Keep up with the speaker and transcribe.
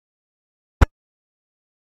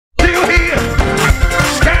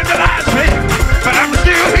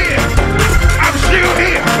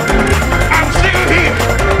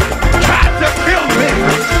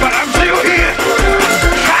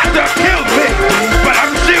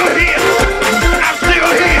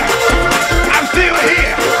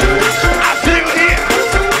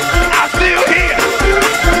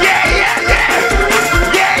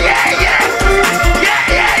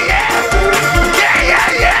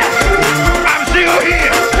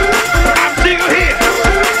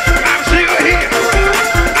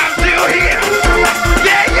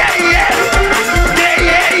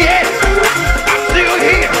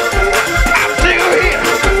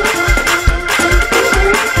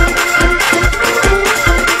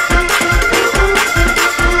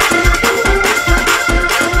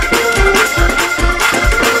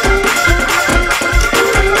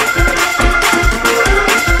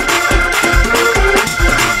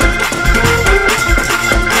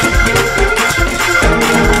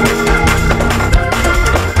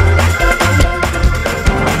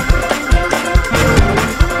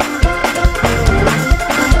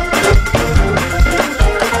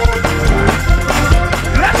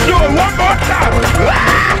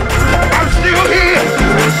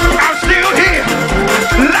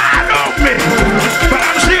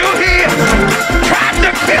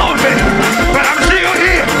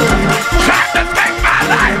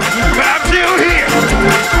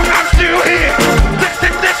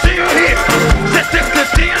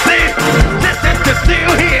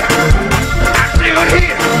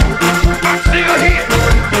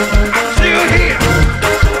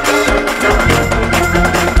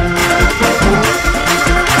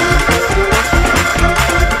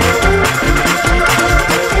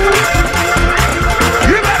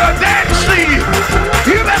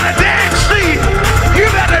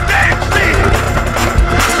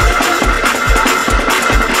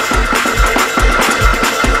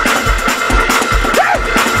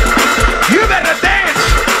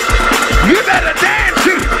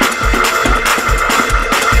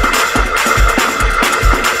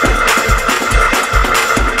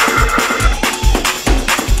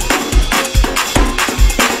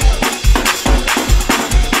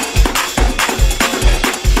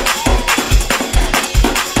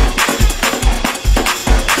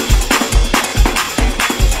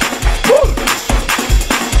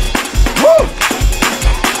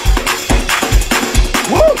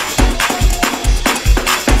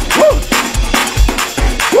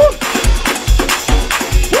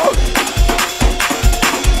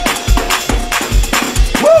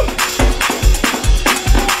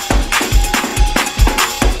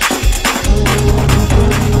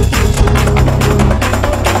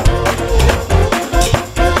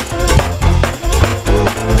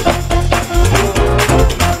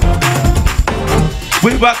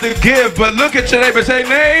We about to give, but look at your neighbor and say,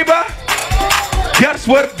 neighbor, guess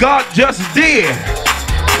what God just did?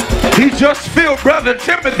 He just filled Brother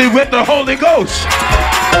Timothy with the Holy Ghost.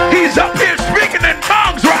 He's up here speaking in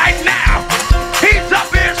tongues right now. He's up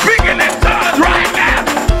here speaking in tongues right now.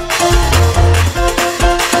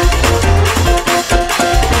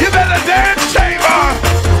 You better dance,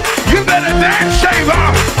 Shaver. You better dance,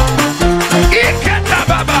 Shaver.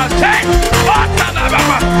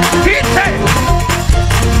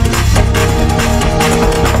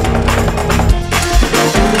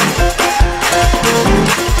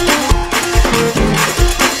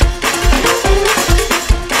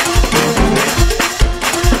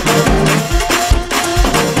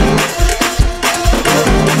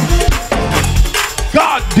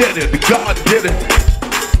 God did it. God did it.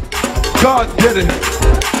 God did it.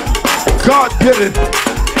 God did it.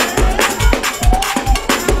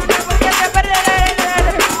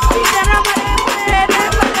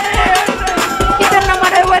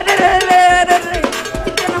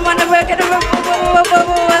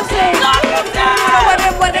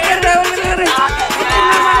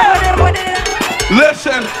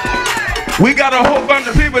 Listen, we got a whole bunch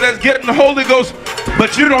of people that's getting the Holy Ghost,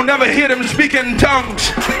 but you don't never hear them speak in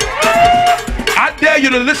tongues. I dare you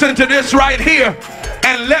to listen to this right here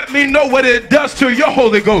and let me know what it does to your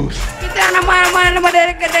Holy Ghost.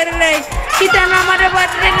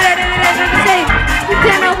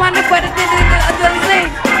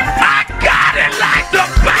 I got it like the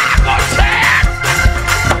Bible said.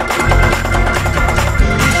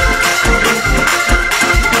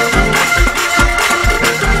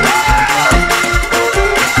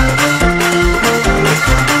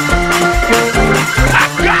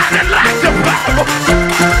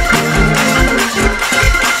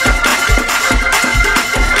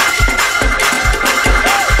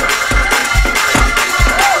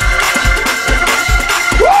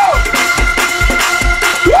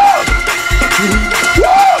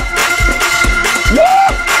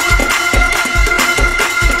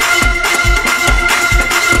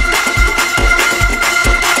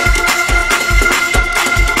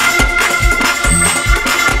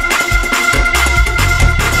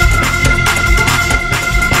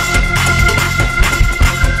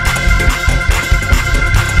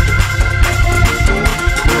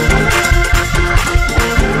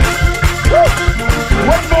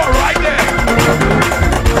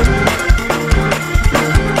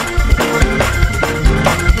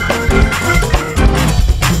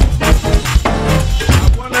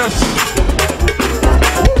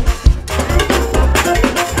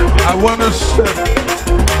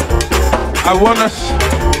 I want us.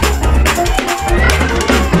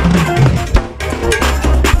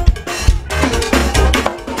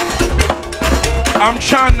 I'm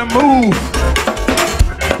trying to move,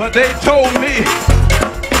 but they told me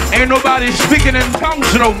ain't nobody speaking in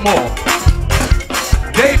tongues no more.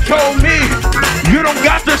 They told me you don't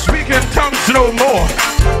got to speak in tongues no more.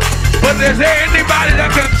 But is there anybody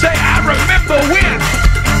that can say, I remember when?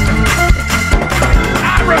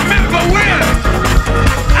 I remember when?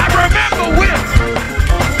 I remember when?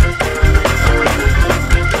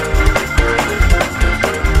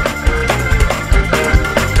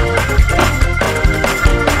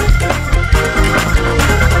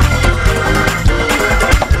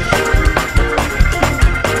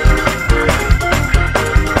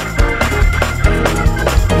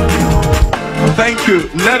 Thank you.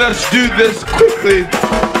 Let us do this quickly.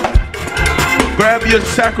 Grab your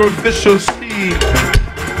sacrificial seed.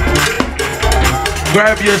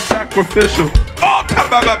 Grab your sacrificial. Oh,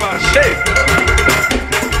 shake.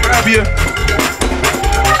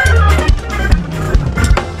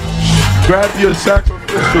 Grab your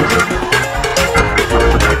sacrificial.